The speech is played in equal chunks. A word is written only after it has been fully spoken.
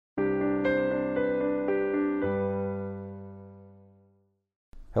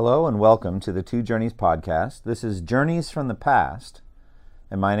Hello and welcome to the Two Journeys podcast. This is Journeys from the Past,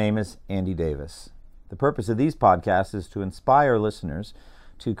 and my name is Andy Davis. The purpose of these podcasts is to inspire listeners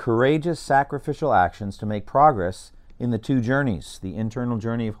to courageous sacrificial actions to make progress in the two journeys, the internal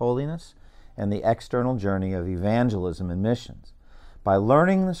journey of holiness and the external journey of evangelism and missions. By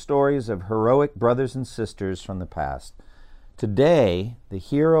learning the stories of heroic brothers and sisters from the past, today the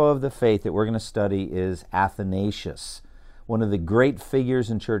hero of the faith that we're going to study is Athanasius, one of the great figures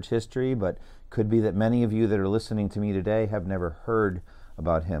in church history, but could be that many of you that are listening to me today have never heard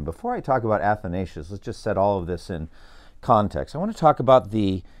about him. Before I talk about Athanasius, let's just set all of this in context. I want to talk about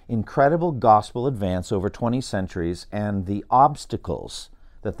the incredible gospel advance over 20 centuries and the obstacles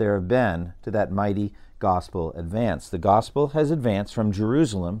that there have been to that mighty gospel advance. The gospel has advanced from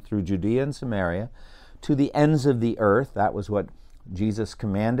Jerusalem through Judea and Samaria to the ends of the earth. That was what Jesus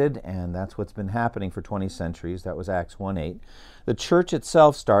commanded, and that's what's been happening for 20 centuries. That was Acts 1:8. The church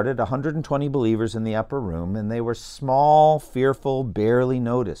itself started 120 believers in the upper room, and they were small, fearful, barely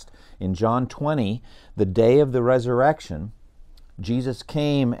noticed. In John 20, the day of the resurrection, Jesus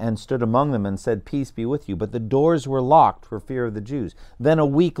came and stood among them and said, "Peace be with you." But the doors were locked for fear of the Jews. Then a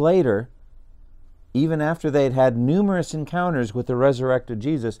week later, even after they'd had numerous encounters with the resurrected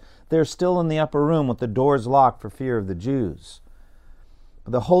Jesus, they're still in the upper room with the doors locked for fear of the Jews.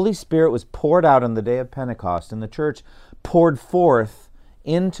 The Holy Spirit was poured out on the day of Pentecost, and the church poured forth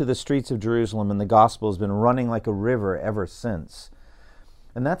into the streets of Jerusalem, and the gospel has been running like a river ever since.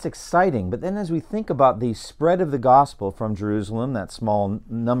 And that's exciting. But then as we think about the spread of the gospel from Jerusalem, that small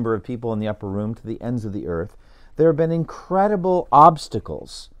number of people in the upper room, to the ends of the earth, there have been incredible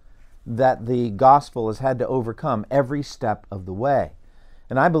obstacles that the gospel has had to overcome every step of the way.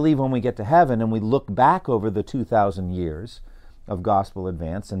 And I believe when we get to heaven and we look back over the 2,000 years of gospel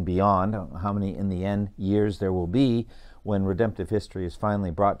advance and beyond, how many in the end years there will be when redemptive history is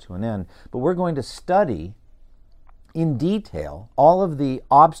finally brought to an end. But we're going to study in detail all of the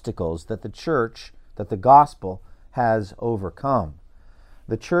obstacles that the church, that the gospel has overcome.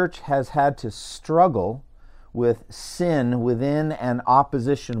 The church has had to struggle with sin within and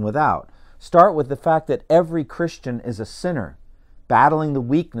opposition without. Start with the fact that every Christian is a sinner, battling the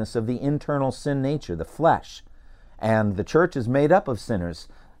weakness of the internal sin nature, the flesh. And the church is made up of sinners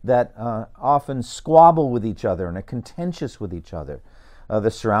that often squabble with each other and are contentious with each other. The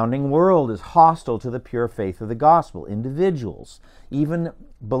surrounding world is hostile to the pure faith of the gospel. Individuals, even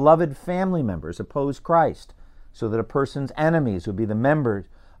beloved family members, oppose Christ, so that a person's enemies would be the members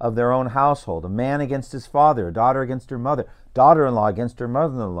of their own household. A man against his father, a daughter against her mother, daughter-in-law against her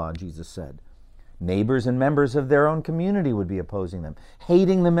mother-in-law, Jesus said. Neighbors and members of their own community would be opposing them,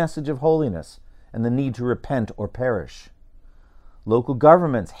 hating the message of holiness and the need to repent or perish. Local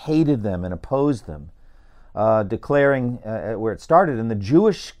governments hated them and opposed them, declaring, where it started in the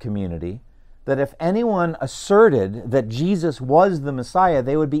Jewish community, that if anyone asserted that Jesus was the Messiah,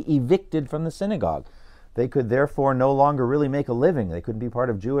 they would be evicted from the synagogue. They could therefore no longer really make a living. They couldn't be part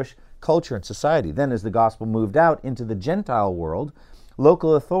of Jewish culture and society. Then as the gospel moved out into the Gentile world,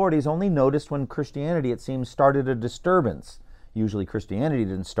 local authorities only noticed when Christianity, it seems, started a disturbance. Usually Christianity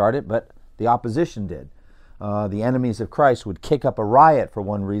didn't start it, but the opposition did. The enemies of Christ would kick up a riot for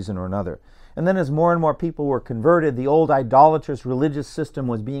one reason or another. And then as more and more people were converted, the old idolatrous religious system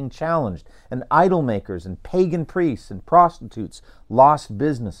was being challenged, and idol makers and pagan priests and prostitutes lost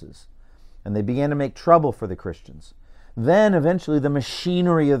businesses, and they began to make trouble for the Christians. Then eventually the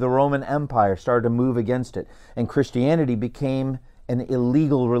machinery of the Roman Empire started to move against it, and Christianity became an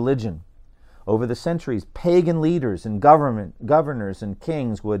illegal religion. Over the centuries, pagan leaders and governors and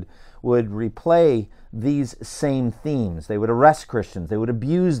kings would replay these same themes. They would arrest Christians, they would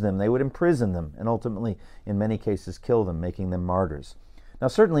abuse them, they would imprison them, and ultimately, in many cases, kill them, making them martyrs. Now,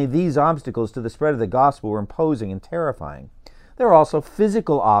 certainly these obstacles to the spread of the gospel were imposing and terrifying. There were also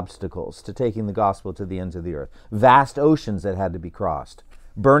physical obstacles to taking the gospel to the ends of the earth. Vast oceans that had to be crossed,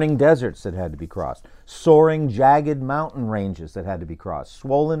 burning deserts that had to be crossed, soaring, jagged mountain ranges that had to be crossed,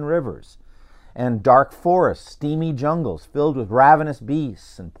 swollen rivers, and dark forests, steamy jungles filled with ravenous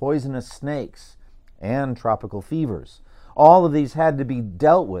beasts and poisonous snakes, and tropical fevers. All of these had to be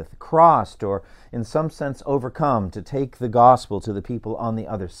dealt with, crossed, or in some sense overcome to take the gospel to the people on the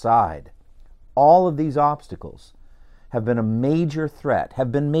other side. All of these obstacles have been major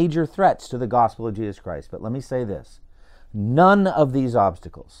threats to the gospel of Jesus Christ. But let me say this, none of these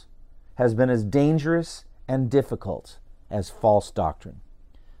obstacles has been as dangerous and difficult as false doctrine.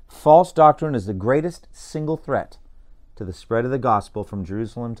 False doctrine is the greatest single threat to the spread of the gospel from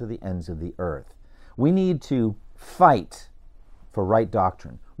Jerusalem to the ends of the earth. We need to fight for right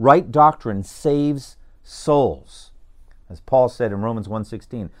doctrine. Right doctrine saves souls. As Paul said in Romans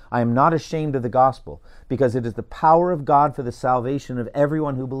 1:16, I am not ashamed of the gospel, because it is the power of God for the salvation of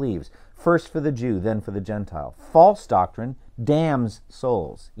everyone who believes, first for the Jew, then for the Gentile. False doctrine damns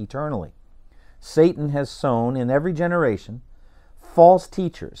souls eternally. Satan has sown in every generation false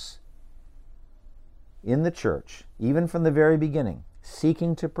teachers in the church, even from the very beginning,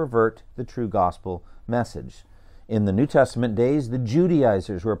 seeking to pervert the true gospel message. In the New Testament days, the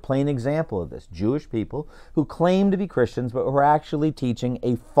Judaizers were a plain example of this. Jewish people who claimed to be Christians but were actually teaching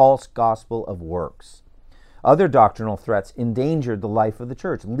a false gospel of works. Other doctrinal threats endangered the life of the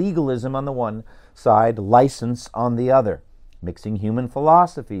church. Legalism on the one side, license on the other. Mixing human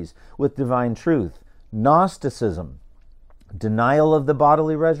philosophies with divine truth. Gnosticism, denial of the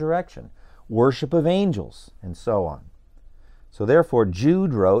bodily resurrection, worship of angels, and so on. So therefore,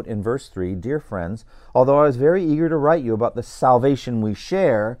 Jude wrote in verse 3, Dear friends, although I was very eager to write you about the salvation we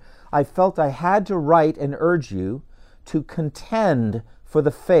share, I felt I had to write and urge you to contend for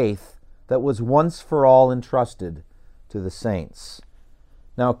the faith that was once for all entrusted to the saints.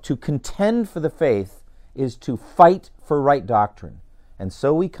 Now, to contend for the faith is to fight for right doctrine. And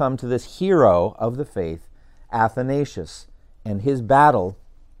so we come to this hero of the faith, Athanasius, and his battle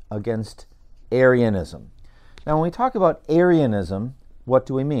against Arianism. Now, when we talk about Arianism, what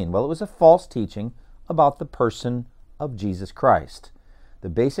do we mean? Well, it was a false teaching about the person of Jesus Christ. The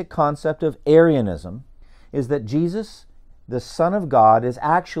basic concept of Arianism is that Jesus, the Son of God, is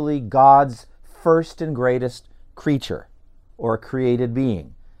actually God's first and greatest creature or created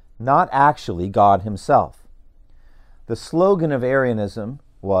being, not actually God himself. The slogan of Arianism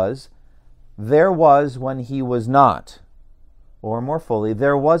was, there was when he was not. Or more fully,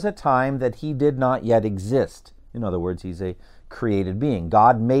 there was a time that he did not yet exist. In other words, he's a created being.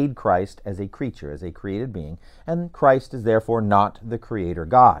 God made Christ as a creature, as a created being, and Christ is therefore not the creator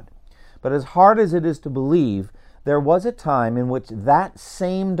God. But as hard as it is to believe, there was a time in which that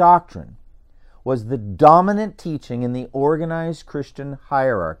same doctrine was the dominant teaching in the organized Christian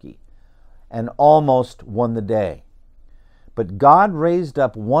hierarchy and almost won the day. But God raised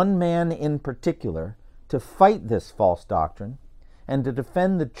up one man in particular to fight this false doctrine and to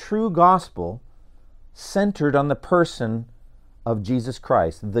defend the true gospel centered on the person of Jesus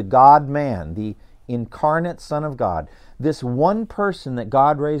Christ, the God-man, the incarnate Son of God. This one person that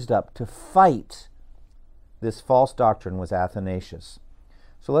God raised up to fight this false doctrine was Athanasius.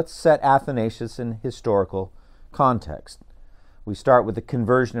 So let's set Athanasius in historical context. We start with the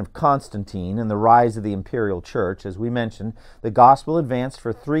conversion of Constantine and the rise of the imperial church. As we mentioned, the gospel advanced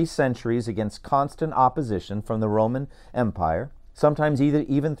for 3 centuries against constant opposition from the Roman Empire, sometimes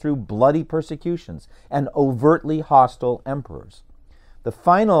even through bloody persecutions and overtly hostile emperors. The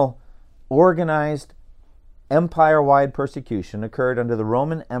final organized empire-wide persecution occurred under the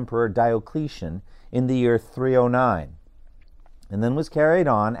Roman Emperor Diocletian in the year 309, and then was carried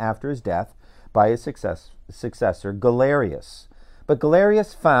on after his death by his successor Galerius. But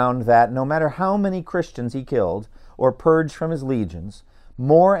Galerius found that no matter how many Christians he killed or purged from his legions,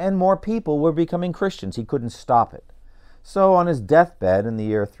 more and more people were becoming Christians. He couldn't stop it. So on his deathbed in the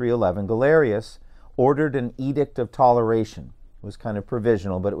year 311, Galerius ordered an edict of toleration. It was kind of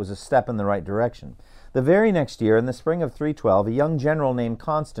provisional, but it was a step in the right direction. The very next year, in the spring of 312, a young general named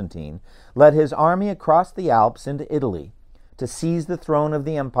Constantine led his army across the Alps into Italy to seize the throne of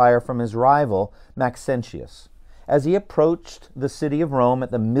the empire from his rival Maxentius. As he approached the city of Rome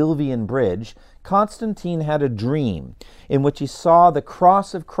at the Milvian Bridge, Constantine had a dream in which he saw the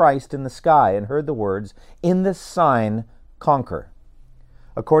cross of Christ in the sky and heard the words, "In this sign, conquer."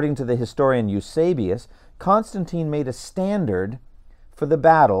 According to the historian Eusebius, Constantine made a standard for the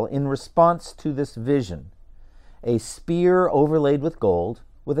battle in response to this vision. A spear overlaid with gold,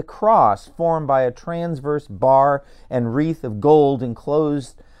 with a cross formed by a transverse bar and wreath of gold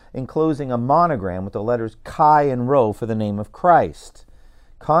enclosing a monogram with the letters Chi and Rho for the name of Christ.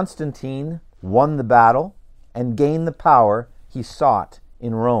 Constantine won the battle and gained the power he sought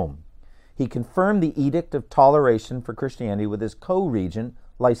in Rome. He confirmed the Edict of Toleration for Christianity with his co-regent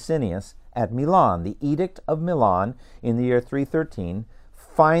Licinius at Milan. The Edict of Milan in the year 313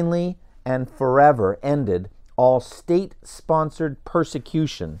 finally and forever ended all state-sponsored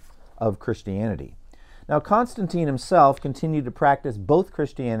persecution of Christianity. Now, Constantine himself continued to practice both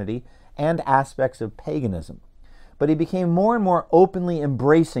Christianity and aspects of paganism, but he became more and more openly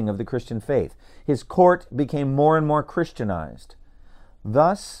embracing of the Christian faith. His court became more and more Christianized,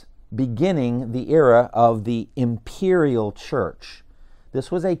 thus beginning the era of the imperial church.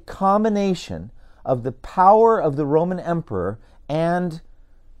 This was a combination of the power of the Roman emperor and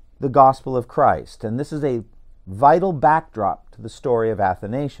the gospel of Christ, and this is a vital backdrop to the story of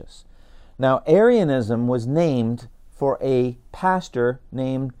Athanasius. Now, Arianism was named for a pastor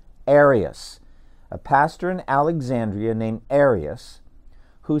named Arius, a pastor in Alexandria named Arius,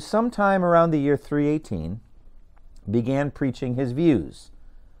 who sometime around the year 318 began preaching his views.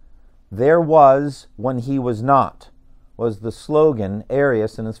 "There was when he was not," was the slogan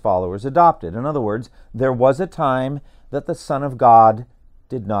Arius and his followers adopted. In other words, there was a time that the Son of God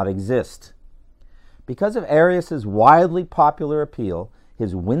did not exist. Because of Arius's widely popular appeal,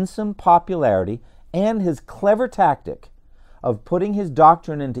 his winsome popularity, and his clever tactic of putting his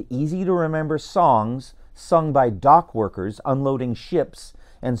doctrine into easy-to-remember songs sung by dock workers unloading ships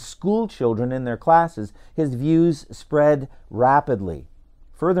and school children in their classes, his views spread rapidly.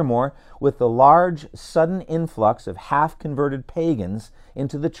 Furthermore, with the large, sudden influx of half-converted pagans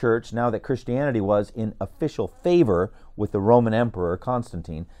into the church, now that Christianity was in official favor with the Roman Emperor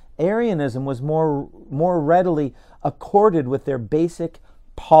Constantine, Arianism was more readily accorded with their basic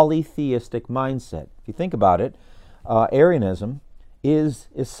polytheistic mindset. If you think about it, Arianism is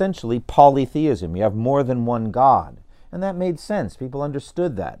essentially polytheism. You have more than one God. And that made sense. People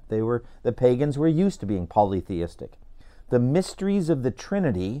understood that. The pagans were used to being polytheistic. The mysteries of the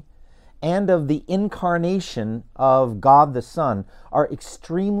Trinity and of the incarnation of God the Son are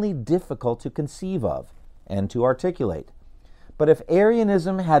extremely difficult to conceive of and to articulate. But if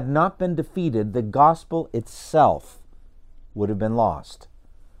Arianism had not been defeated, the gospel itself would have been lost.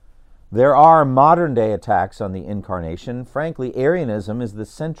 There are modern-day attacks on the incarnation. Frankly, Arianism is the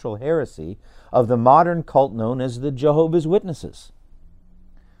central heresy of the modern cult known as the Jehovah's Witnesses.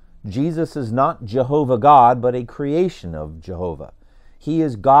 Jesus is not Jehovah God, but a creation of Jehovah. He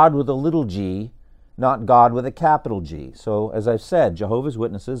is God with a little g, not God with a capital G. So, as I've said, Jehovah's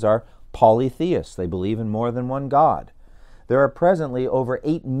Witnesses are polytheists. They believe in more than one God. There are presently over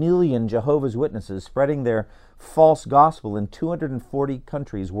 8 million Jehovah's Witnesses spreading their false gospel in 240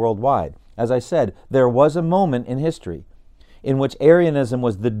 countries worldwide. As I said, there was a moment in history in which Arianism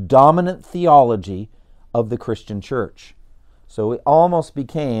was the dominant theology of the Christian church. So it almost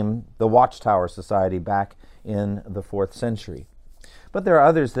became the Watchtower Society back in the 4th century. But there are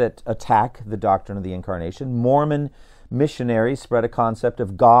others that attack the doctrine of the incarnation. Mormon missionaries spread a concept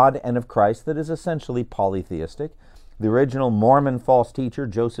of God and of Christ that is essentially polytheistic. The original Mormon false teacher,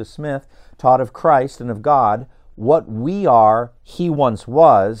 Joseph Smith, taught of Christ and of God. What we are, he once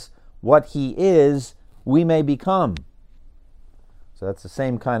was. What he is, we may become. So that's the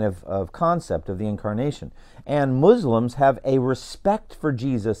same kind of concept of the incarnation. And Muslims have a respect for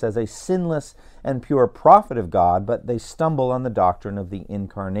Jesus as a sinless and pure prophet of God, but they stumble on the doctrine of the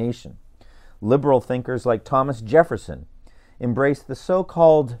incarnation. Liberal thinkers like Thomas Jefferson embrace the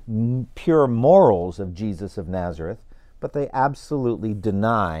so-called pure morals of Jesus of Nazareth, but they absolutely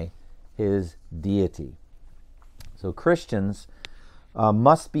deny his deity. So Christians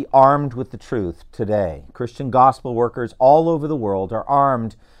must be armed with the truth today. Christian gospel workers all over the world are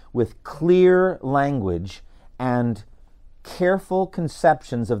armed with clear language and careful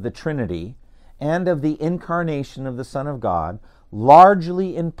conceptions of the Trinity and of the incarnation of the Son of God,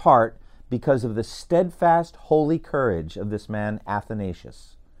 largely in part because of the steadfast, holy courage of this man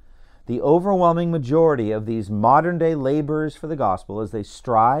Athanasius. The overwhelming majority of these modern-day laborers for the gospel, as they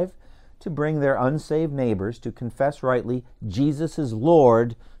strive to bring their unsaved neighbors to confess rightly Jesus is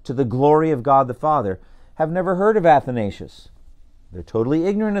Lord to the glory of God the Father, have never heard of Athanasius. They're totally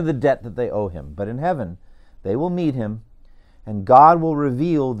ignorant of the debt that they owe him. But in heaven, they will meet him, and God will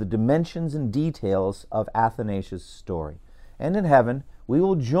reveal the dimensions and details of Athanasius' story. And in heaven, we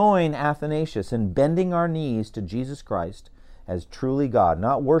will join Athanasius in bending our knees to Jesus Christ as truly God,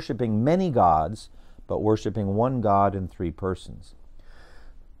 not worshiping many gods, but worshiping one God in 3 persons.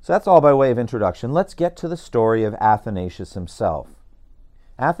 So that's all by way of introduction. Let's get to the story of Athanasius himself.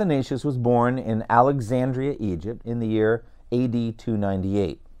 Athanasius was born in Alexandria, Egypt, in the year AD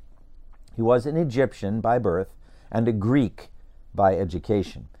 298. He was an Egyptian by birth and a Greek by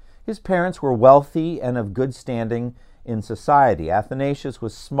education. His parents were wealthy and of good standing in society. Athanasius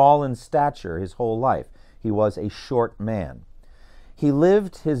was small in stature his whole life. He was a short man. He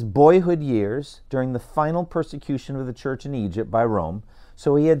lived his boyhood years during the final persecution of the church in Egypt by Rome,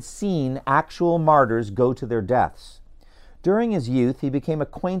 so he had seen actual martyrs go to their deaths. During his youth, he became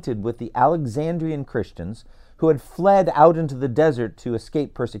acquainted with the Alexandrian Christians who had fled out into the desert to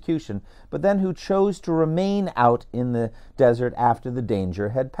escape persecution, but then who chose to remain out in the desert after the danger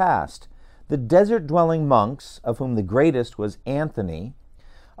had passed. The desert-dwelling monks, of whom the greatest was Anthony,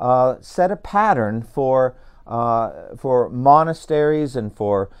 set a pattern for monasteries and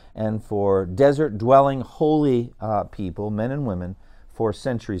for desert-dwelling holy people, men and women, for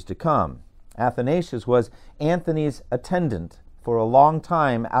centuries to come. Athanasius was Anthony's attendant for a long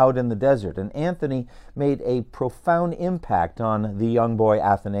time out in the desert, and Anthony made a profound impact on the young boy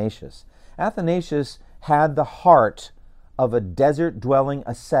Athanasius. Athanasius had the heart of a desert-dwelling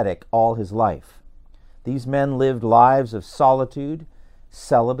ascetic all his life. These men lived lives of solitude,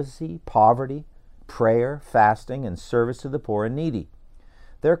 celibacy, poverty, prayer, fasting, and service to the poor and needy.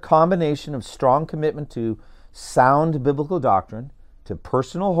 Their combination of strong commitment to sound biblical doctrine, to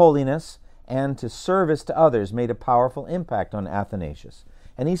personal holiness, and to service to others made a powerful impact on Athanasius,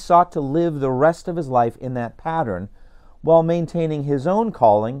 and he sought to live the rest of his life in that pattern while maintaining his own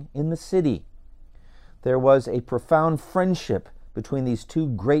calling in the city. There was a profound friendship between these two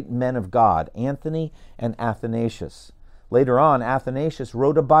great men of God, Anthony and Athanasius. Later on, Athanasius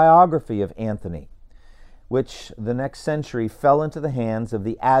wrote a biography of Anthony, which the next century fell into the hands of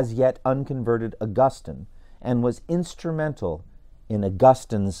the as yet unconverted Augustine and was instrumental in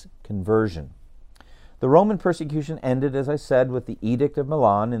Augustine's conversion. The Roman persecution ended, as I said, with the Edict of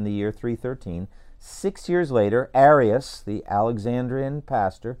Milan in the year 313. 6 years later, Arius, the Alexandrian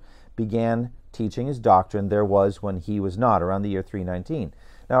pastor, began teaching his doctrine there was when he was not, around the year 319.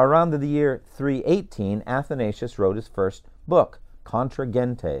 Now, around the year 318, Athanasius wrote his first book, Contra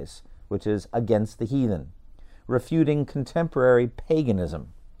Gentes, which is Against the Heathen, refuting contemporary paganism.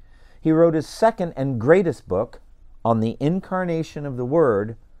 He wrote his second and greatest book, On the Incarnation of the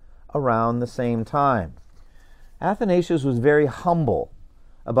Word, around the same time. Athanasius was very humble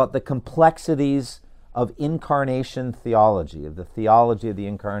about the complexities of incarnation theology, of the theology of the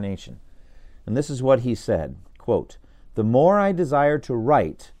incarnation. And this is what he said, quote, "The more I desired to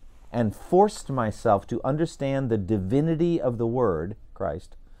write and forced myself to understand the divinity of the Word,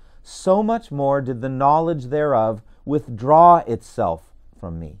 Christ, so much more did the knowledge thereof withdraw itself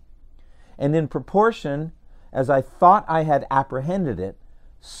from me. And in proportion as I thought I had apprehended it,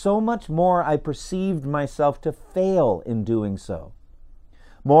 so much more I perceived myself to fail in doing so.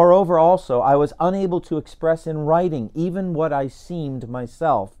 Moreover, also, I was unable to express in writing even what I seemed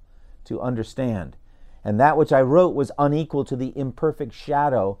myself to understand, and that which I wrote was unequal to the imperfect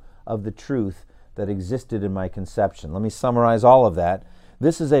shadow of the truth that existed in my conception." Let me summarize all of that.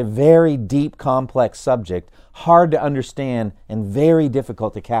 This is a very deep, complex subject, hard to understand and very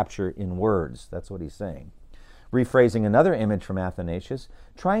difficult to capture in words. That's what he's saying. Rephrasing another image from Athanasius,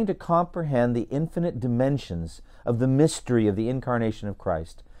 trying to comprehend the infinite dimensions of the mystery of the incarnation of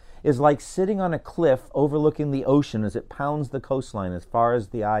Christ is like sitting on a cliff overlooking the ocean as it pounds the coastline as far as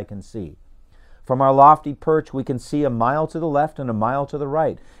the eye can see. From our lofty perch, we can see a mile to the left and a mile to the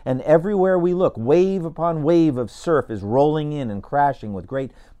right, and everywhere we look, wave upon wave of surf is rolling in and crashing with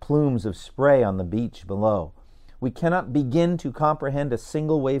great plumes of spray on the beach below. We cannot begin to comprehend a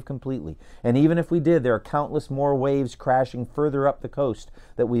single wave completely, and even if we did, there are countless more waves crashing further up the coast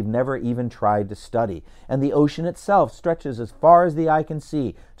that we've never even tried to study. And the ocean itself stretches as far as the eye can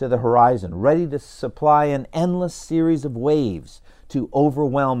see to the horizon, ready to supply an endless series of waves to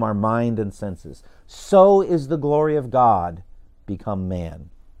overwhelm our mind and senses. So is the glory of God become man.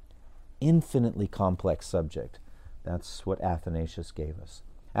 Infinitely complex subject. That's what Athanasius gave us.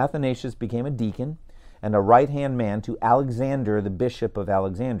 Athanasius became a deacon and a right-hand man to Alexander, the bishop of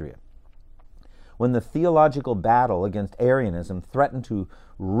Alexandria. When the theological battle against Arianism threatened to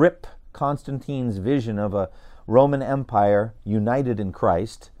rip Constantine's vision of a Roman Empire united in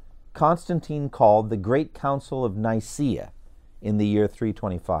Christ, Constantine called the Great Council of Nicaea in the year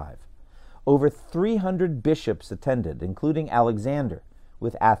 325. Over 300 bishops attended, including Alexander,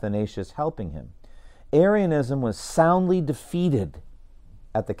 with Athanasius helping him. Arianism was soundly defeated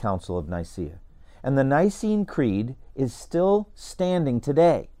at the Council of Nicaea. And the Nicene Creed is still standing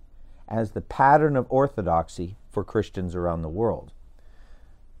today as the pattern of orthodoxy for Christians around the world.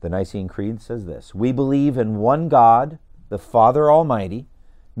 The Nicene Creed says this: "We believe in one God, the Father Almighty,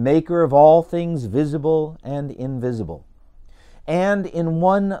 maker of all things visible and invisible, and in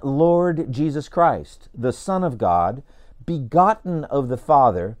one Lord Jesus Christ, the Son of God, begotten of the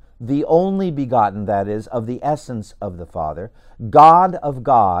Father, the only begotten, that is, of the essence of the Father, God of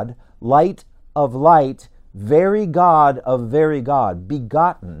God, light of light, very God of very God,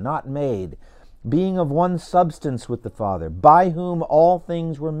 begotten, not made, being of one substance with the Father, by whom all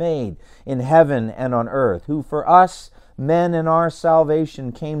things were made, in heaven and on earth, who for us men and our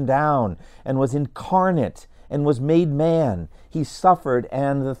salvation came down and was incarnate and was made man. He suffered,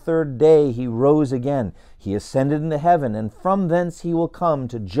 and the third day he rose again. He ascended into heaven, and from thence he will come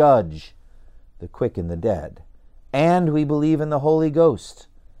to judge the quick and the dead. And we believe in the Holy Ghost.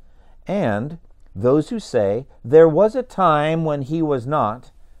 And those who say, there was a time when he was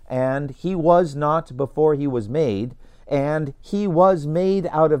not, and he was not before he was made, and he was made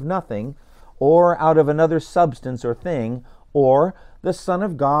out of nothing, or out of another substance or thing, or the Son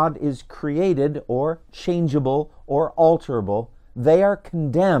of God is created or changeable or alterable, they are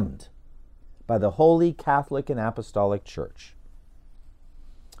condemned by the Holy Catholic and Apostolic Church.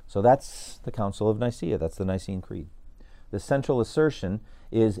 So that's the Council of Nicaea. That's the Nicene Creed. The central assertion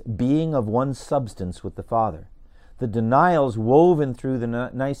is being of one substance with the Father. The denials woven through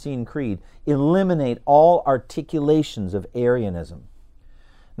the Nicene Creed eliminate all articulations of Arianism.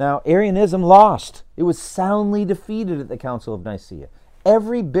 Now, Arianism lost. It was soundly defeated at the Council of Nicaea.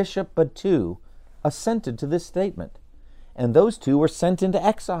 Every bishop but two assented to this statement, and those two were sent into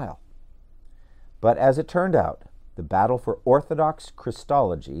exile. But as it turned out, the battle for Orthodox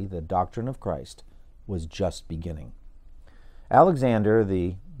Christology, the doctrine of Christ, was just beginning. Alexander,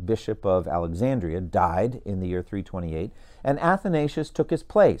 the Bishop of Alexandria, died in the year 328, and Athanasius took his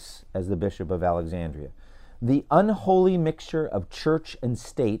place as the Bishop of Alexandria. The unholy mixture of church and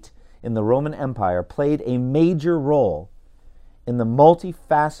state in the Roman Empire played a major role in the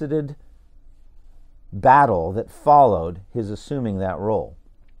multifaceted battle that followed his assuming that role.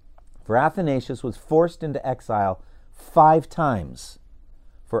 For Athanasius was forced into exile 5 times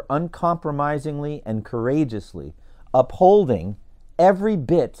for uncompromisingly and courageously upholding every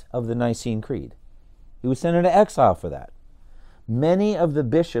bit of the Nicene Creed. He was sent into exile for that. Many of the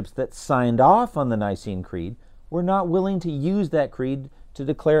bishops that signed off on the Nicene Creed were not willing to use that creed to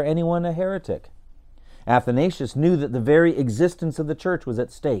declare anyone a heretic. Athanasius knew that the very existence of the church was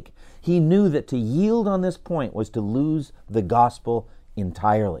at stake. He knew that to yield on this point was to lose the gospel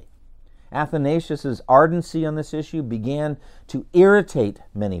entirely. Athanasius' ardency on this issue began to irritate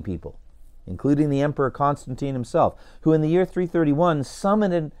many people, including the Emperor Constantine himself, who in the year 331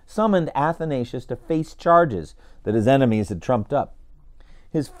 summoned Athanasius to face charges that his enemies had trumped up.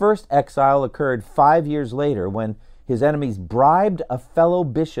 His first exile occurred 5 years later when his enemies bribed a fellow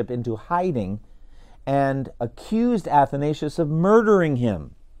bishop into hiding and accused Athanasius of murdering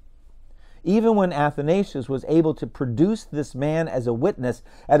him. Even when Athanasius was able to produce this man as a witness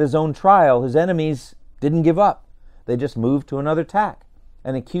at his own trial, his enemies didn't give up. They just moved to another tack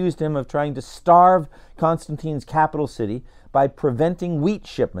and accused him of trying to starve Constantine's capital city by preventing wheat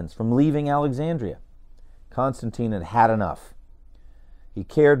shipments from leaving Alexandria. Constantine had had enough. He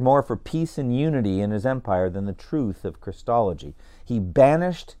cared more for peace and unity in his empire than the truth of Christology. He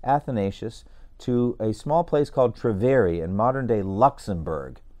banished Athanasius to a small place called Treveri in modern-day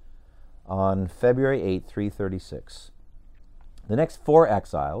Luxembourg on February 8, 336. The next 4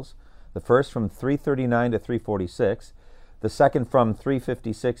 exiles, the first from 339 to 346, the second from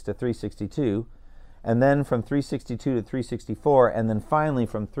 356 to 362, and then from 362 to 364, and then finally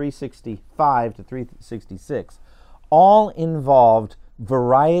from 365 to 366, all involved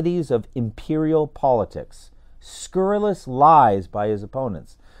varieties of imperial politics, scurrilous lies by his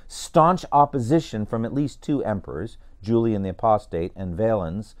opponents, staunch opposition from at least 2 emperors, Julian the Apostate and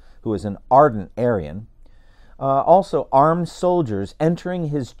Valens, who was an ardent Arian, also armed soldiers entering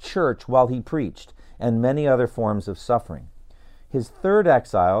his church while he preached, and many other forms of suffering. His third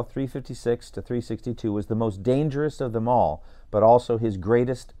exile, 356 to 362, was the most dangerous of them all, but also his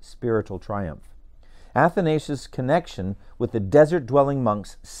greatest spiritual triumph. Athanasius' connection with the desert-dwelling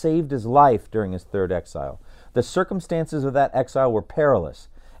monks saved his life during his third exile. The circumstances of that exile were perilous.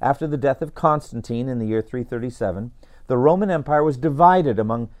 After the death of Constantine in the year 337, the Roman Empire was divided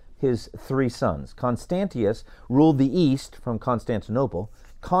among his 3 sons. Constantius ruled the east from Constantinople.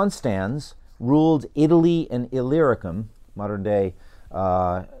 Constans ruled Italy and Illyricum, modern-day,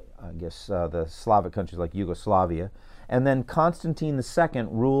 the Slavic countries like Yugoslavia. And then Constantine II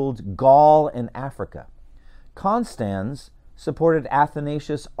ruled Gaul and Africa. Constans supported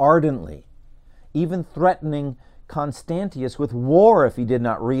Athanasius ardently, even threatening Constantius with war if he did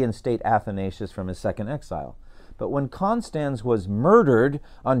not reinstate Athanasius from his second exile. But when Constans was murdered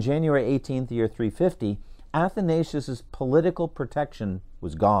on January 18th, year 350, Athanasius' political protection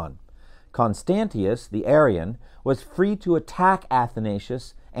was gone. Constantius, the Arian, was free to attack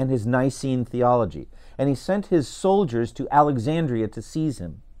Athanasius and his Nicene theology, and he sent his soldiers to Alexandria to seize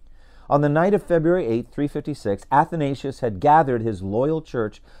him. On the night of February 8, 356, Athanasius had gathered his loyal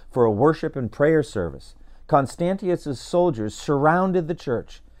church for a worship and prayer service. Constantius' soldiers surrounded the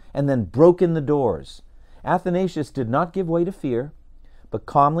church and then broke in the doors. Athanasius did not give way to fear, but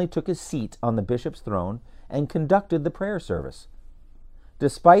calmly took his seat on the bishop's throne and conducted the prayer service.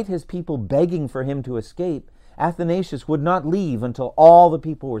 Despite his people begging for him to escape, Athanasius would not leave until all the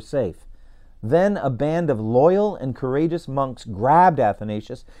people were safe. Then a band of loyal and courageous monks grabbed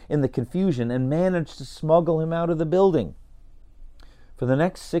Athanasius in the confusion and managed to smuggle him out of the building. For the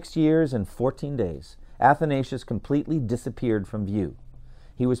next 6 years and 14 days, Athanasius completely disappeared from view.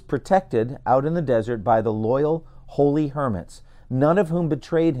 He was protected out in the desert by the loyal holy hermits, none of whom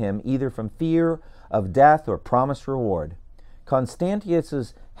betrayed him either from fear of death or promised reward.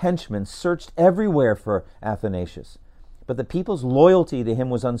 Constantius's henchmen searched everywhere for Athanasius, but the people's loyalty to him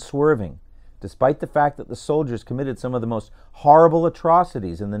was unswerving, despite the fact that the soldiers committed some of the most horrible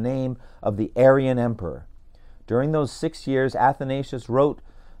atrocities in the name of the Arian emperor. During those 6 years, Athanasius wrote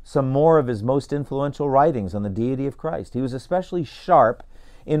some more of his most influential writings on the deity of Christ. He was especially sharp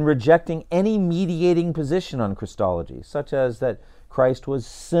in rejecting any mediating position on Christology, such as that Christ was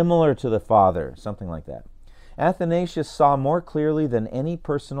similar to the Father, something like that. Athanasius saw more clearly than any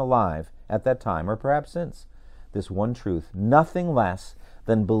person alive at that time, or perhaps since, this one truth: nothing less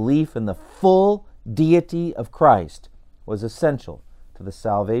than belief in the full deity of Christ was essential to the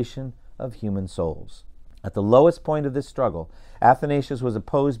salvation of human souls. At the lowest point of this struggle, Athanasius was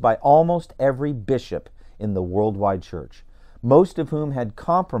opposed by almost every bishop in the worldwide church, most of whom had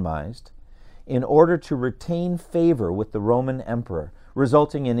compromised in order to retain favor with the Roman emperor,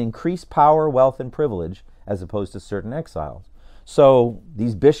 resulting in increased power, wealth, and privilege as opposed to certain exiles. So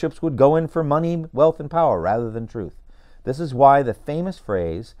these bishops would go in for money, wealth, and power rather than truth. This is why the famous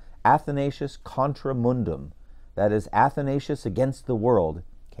phrase, Athanasius contra mundum, that is, Athanasius against the world,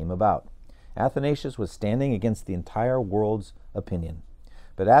 came about. Athanasius was standing against the entire world's opinion.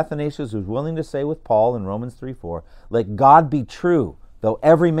 But Athanasius was willing to say with Paul in Romans 3:4, "Let God be true, though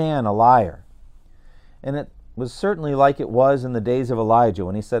every man a liar." And it was certainly like it was in the days of Elijah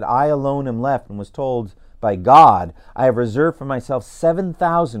when he said, "I alone am left," and was told by God, "I have reserved for myself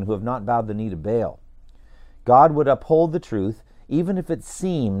 7,000 who have not bowed the knee to Baal." God would uphold the truth even if it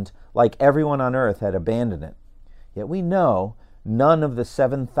seemed like everyone on earth had abandoned it. Yet we know none of the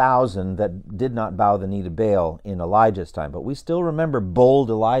 7,000 that did not bow the knee to Baal in Elijah's time, but we still remember bold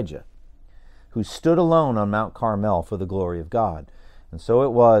Elijah, who stood alone on Mount Carmel for the glory of God. And so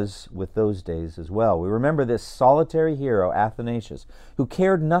it was with those days as well. We remember this solitary hero, Athanasius, who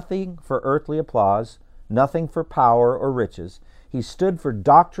cared nothing for earthly applause, nothing for power or riches. He stood for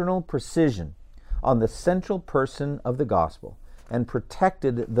doctrinal precision on the central person of the gospel and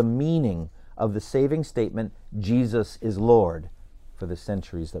protected the meaning of the saving statement, "Jesus is Lord," for the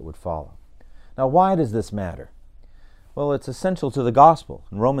centuries that would follow. Now, why does this matter? Well, it's essential to the gospel.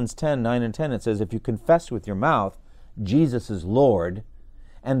 In Romans 10:9 and 10, it says, "If you confess with your mouth Jesus is Lord,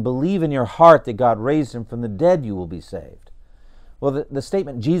 and believe in your heart that God raised him from the dead, you will be saved." Well, the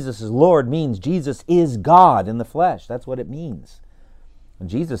statement Jesus is Lord means Jesus is God in the flesh. That's what it means. And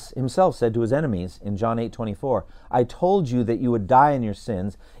Jesus himself said to his enemies in John 8:24, "I told you that you would die in your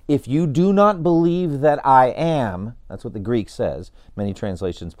sins. If you do not believe that I am," that's what the Greek says. Many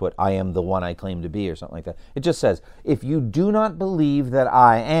translations put, "I am the one I claim to be," or something like that. It just says, if you do not believe that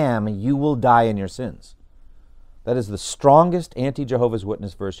I am, you will die in your sins. That is the strongest anti-Jehovah's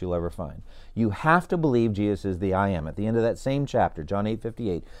Witness verse you'll ever find. You have to believe Jesus is the I am. At the end of that same chapter, John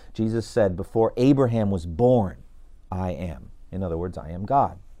 8:58, Jesus said, "Before Abraham was born, I am." In other words, I am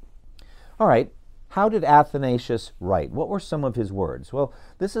God. All right, how did Athanasius write? What were some of his words? Well,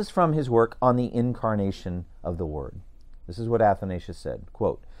 this is from his work on the incarnation of the Word. This is what Athanasius said,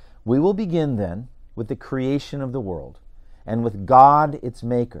 quote, "We will begin then with the creation of the world and with God its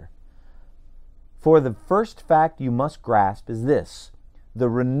maker. For the first fact you must grasp is this: the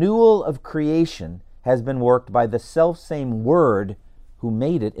renewal of creation has been worked by the selfsame Word who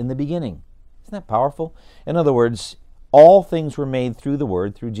made it in the beginning." Isn't that powerful? In other words, all things were made through the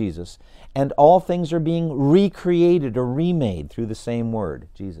Word, through Jesus, and all things are being recreated or remade through the same Word,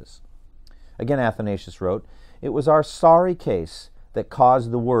 Jesus. Again, Athanasius wrote, "It was our sorry case that caused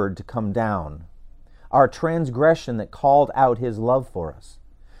the Word to come down, our transgression that called out his love for us,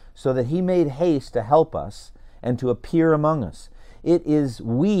 so that he made haste to help us and to appear among us. It is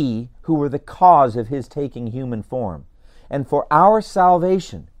we who were the cause of his taking human form, and for our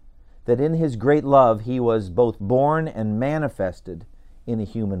salvation that in his great love he was both born and manifested in a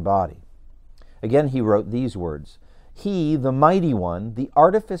human body." Again, he wrote these words, "He, the mighty one, the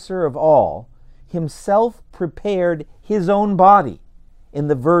artificer of all, himself prepared his own body in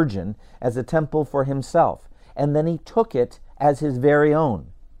the Virgin as a temple for himself, and then he took it as his very own,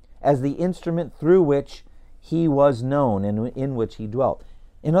 as the instrument through which he was known and in which he dwelt."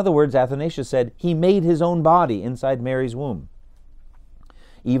 In other words, Athanasius said, he made his own body inside Mary's womb.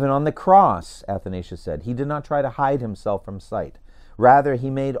 Even on the cross, Athanasius said, he did not try to hide himself from sight. Rather, he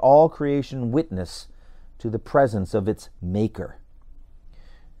made all creation witness to the presence of its maker.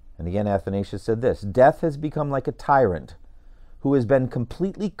 And again, Athanasius said this, "Death has become like a tyrant who has been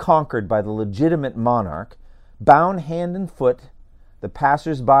completely conquered by the legitimate monarch. Bound hand and foot, the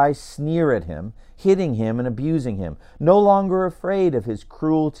passers-by sneer at him, hitting him and abusing him, no longer afraid of his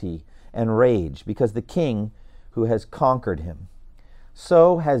cruelty and rage, because the king who has conquered him.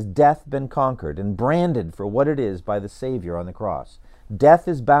 So has death been conquered and branded for what it is by the Savior on the cross. Death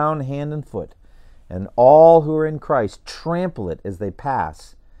is bound hand and foot, and all who are in Christ trample it as they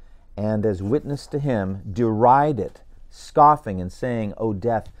pass, and as witness to him, deride it, scoffing and saying, O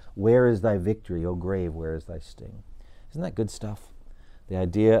death, where is thy victory? O grave, where is thy sting? Isn't that good stuff? The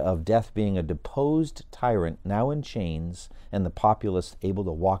idea of death being a deposed tyrant, now in chains, and the populace able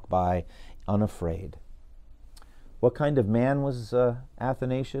to walk by unafraid. What kind of man was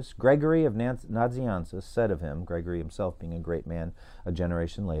Athanasius? Gregory of Nazianzus said of him, Gregory himself being a great man a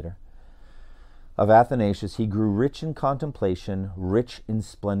generation later, of Athanasius, he grew rich in contemplation, rich in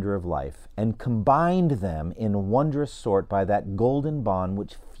splendor of life, and combined them in wondrous sort by that golden bond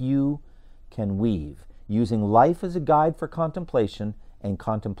which few can weave, using life as a guide for contemplation and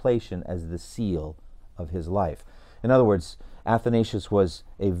contemplation as the seal of his life. In other words, Athanasius was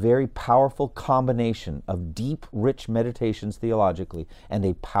a very powerful combination of deep, rich meditations theologically and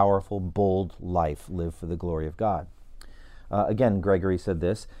a powerful, bold life lived for the glory of God. Again, Gregory said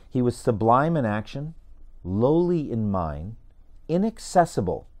this, he was sublime in action, lowly in mind,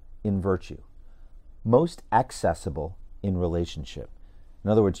 inaccessible in virtue, most accessible in relationship. In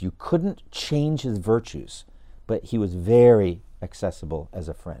other words, you couldn't change his virtues, but he was very accessible as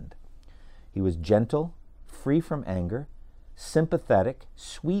a friend. He was gentle, free from anger, sympathetic,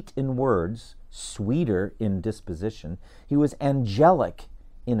 sweet in words, sweeter in disposition. He was angelic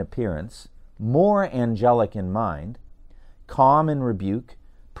in appearance, more angelic in mind, calm in rebuke,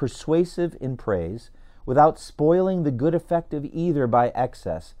 persuasive in praise, without spoiling the good effect of either by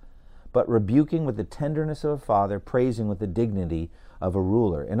excess, but rebuking with the tenderness of a father, praising with the dignity of a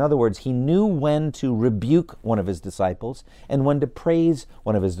ruler. In other words, he knew when to rebuke one of his disciples and when to praise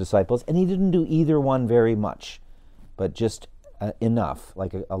one of his disciples, and he didn't do either one very much, but just enough,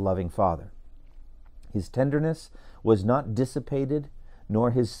 like a loving father. His tenderness was not dissipated,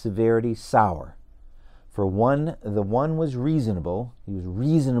 nor his severity sour. For the one was reasonable, he was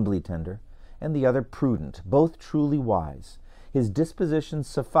reasonably tender, and the other prudent, both truly wise. His dispositions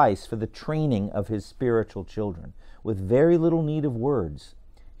suffice for the training of his spiritual children, with very little need of words,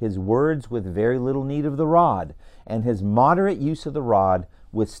 his words with very little need of the rod, and his moderate use of the rod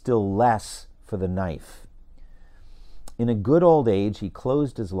with still less for the knife. In a good old age he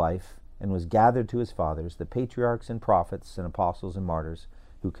closed his life and was gathered to his fathers, the patriarchs and prophets and apostles and martyrs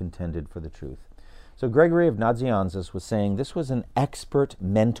who contended for the truth. So Gregory of Nazianzus was saying this was an expert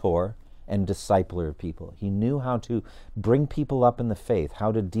mentor and discipler of people. He knew how to bring people up in the faith,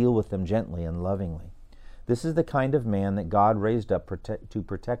 how to deal with them gently and lovingly. This is the kind of man that God raised up to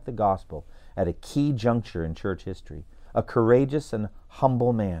protect the gospel at a key juncture in church history, a courageous and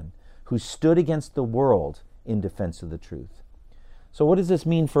humble man who stood against the world in defense of the truth. So what does this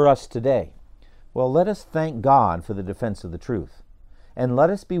mean for us today? Well, let us thank God for the defense of the truth. And let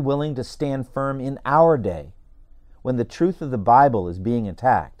us be willing to stand firm in our day when the truth of the Bible is being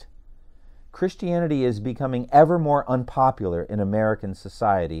attacked. Christianity is becoming ever more unpopular in American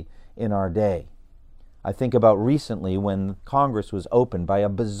society in our day. I think about recently when Congress was opened by a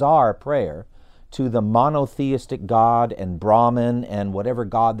bizarre prayer to the monotheistic God and Brahman and whatever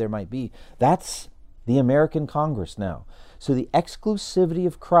God there might be. That's the American Congress now. So the exclusivity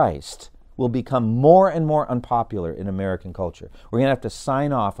of Christ will become more and more unpopular in American culture. We're going to have to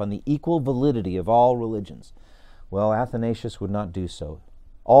sign off on the equal validity of all religions. Well, Athanasius would not do so.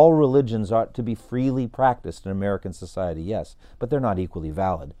 All religions ought to be freely practiced in American society, yes, but they're not equally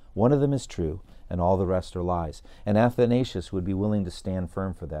valid. One of them is true, and all the rest are lies. And Athanasius would be willing to stand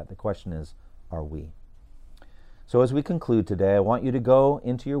firm for that. The question is, are we? So as we conclude today, I want you to go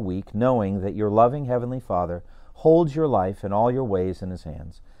into your week knowing that your loving Heavenly Father holds your life and all your ways in His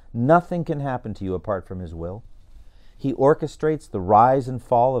hands. Nothing can happen to you apart from His will. He orchestrates the rise and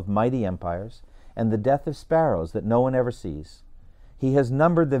fall of mighty empires and the death of sparrows that no one ever sees. He has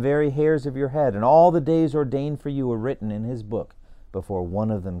numbered the very hairs of your head, and all the days ordained for you were written in His book before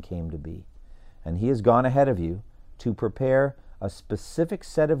one of them came to be. And He has gone ahead of you to prepare a specific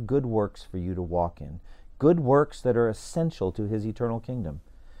set of good works for you to walk in, good works that are essential to His eternal kingdom.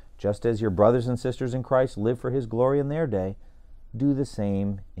 Just as your brothers and sisters in Christ live for His glory in their day, do the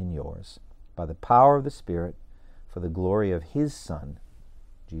same in yours, by the power of the Spirit, for the glory of His Son,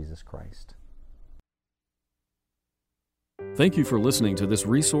 Jesus Christ. Thank you for listening to this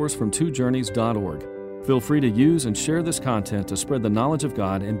resource from twojourneys.org. Feel free to use and share this content to spread the knowledge of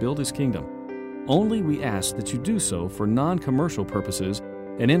God and build His kingdom. Only we ask that you do so for non-commercial purposes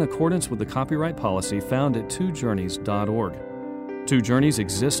and in accordance with the copyright policy found at twojourneys.org. Two Journeys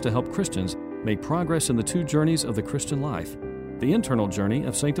exists to help Christians make progress in the two journeys of the Christian life: the internal journey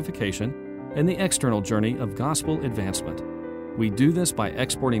of sanctification and the external journey of gospel advancement. We do this by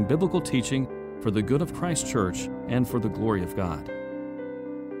exporting biblical teaching for the good of Christ's church and for the glory of God.